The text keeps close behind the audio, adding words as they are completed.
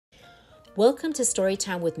Welcome to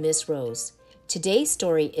Storytime with Miss Rose. Today's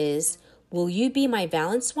story is Will You Be My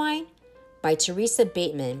Valenswine? By Teresa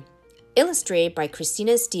Bateman, illustrated by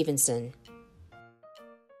Kristina Stephenson.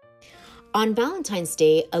 On Valentine's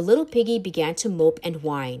Day, a little piggy began to mope and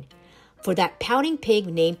whine, for that pouting pig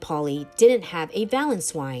named Polly didn't have a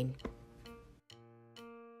Valenswine.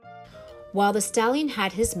 While the stallion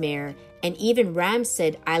had his mare, and even Ram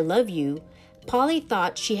said, "I love you," Polly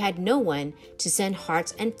thought she had no one to send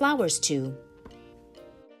hearts and flowers to.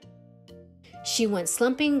 She went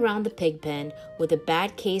slumping round the pig pen with a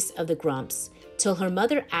bad case of the grumps, till her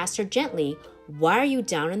mother asked her gently, "Why are you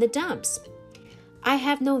down in the dumps?" "I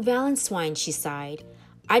have no Valenswine," she sighed.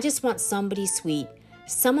 "I just want somebody sweet,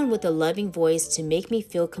 someone with a loving voice to make me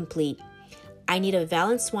feel complete. I need a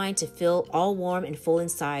Valenswine to feel all warm and full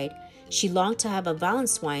inside." She longed to have a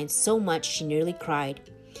Valenswine so much she nearly cried.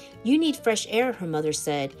 "You need fresh air," her mother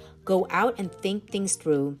said. "Go out and think things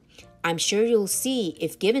through. I'm sure you'll see,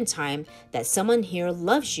 if given time, that someone here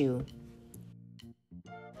loves you."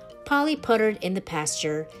 Polly puttered in the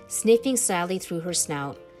pasture, sniffing sadly through her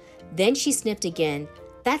snout. Then she sniffed again.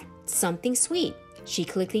 "That's something sweet." She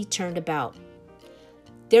quickly turned about.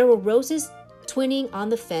 There were roses twining on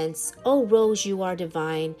the fence. "Oh, Rose, you are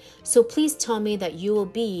divine, so please tell me that you will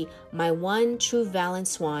be my one true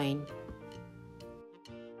Valenswine."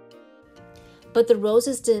 But the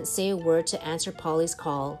roses didn't say a word to answer Polly's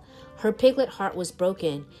call. Her piglet heart was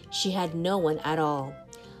broken. She had no one at all.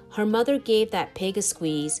 Her mother gave that pig a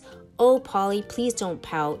squeeze. "Oh, Polly, please don't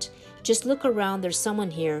pout. Just look around, there's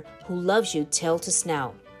someone here who loves you tail to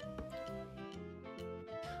snout."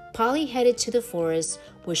 Polly headed to the forest,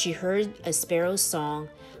 where she heard a sparrow's song.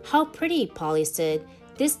 "How pretty," Polly said.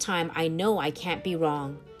 "This time I know I can't be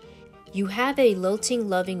wrong. You have a lilting,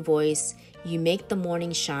 loving voice. You make the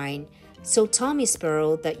morning shine. So tell me,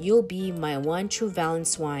 sparrow, that you'll be my one true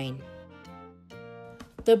Valenswine."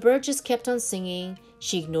 The bird just kept on singing.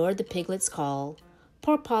 She ignored the piglet's call.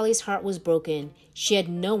 Poor Polly's heart was broken. She had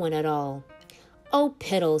no one at all. "Oh,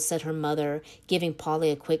 piddle," said her mother, giving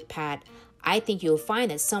Polly a quick pat. "I think you'll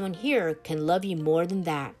find that someone here can love you more than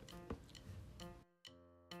that."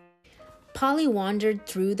 Polly wandered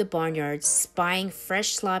through the barnyard, spying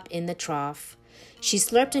fresh slop in the trough. She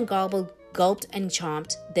slurped and gulped and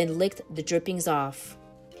chomped, then licked the drippings off.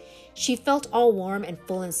 She felt all warm and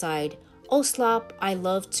full inside. "Oh, slop, I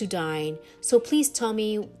love to dine, so please tell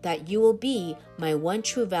me that you will be my one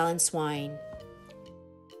true Valenswine."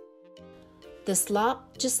 The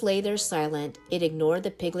slop just lay there silent. It ignored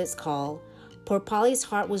the piglet's call. Poor Polly's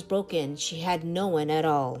heart was broken. She had no one at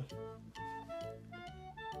all.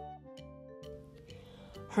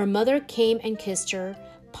 Her mother came and kissed her.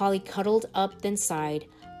 Polly cuddled up, then sighed.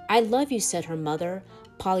 "I love you," said her mother.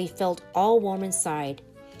 Polly felt all warm inside.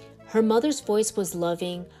 Her mother's voice was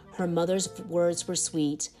loving. Her mother's words were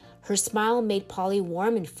sweet. Her smile made Polly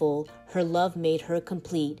warm and full. Her love made her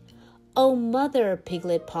complete. "Oh, mother,"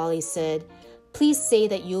 Piglet Polly said, "please say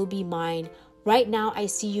that you'll be mine. Right now I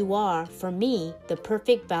see you are, for me, the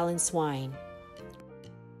perfect Valenswine."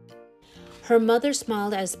 Her mother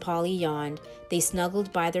smiled as Polly yawned. They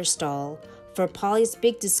snuggled by their stall, for Polly's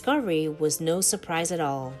big discovery was no surprise at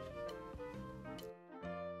all.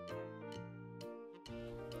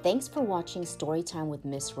 Thanks for watching Storytime with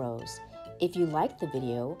Miss Rose. If you liked the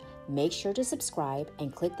video, make sure to subscribe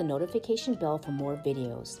and click the notification bell for more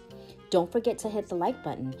videos. Don't forget to hit the like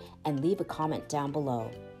button and leave a comment down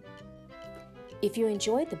below. If you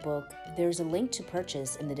enjoyed the book, there's a link to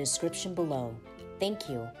purchase in the description below. Thank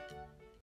you.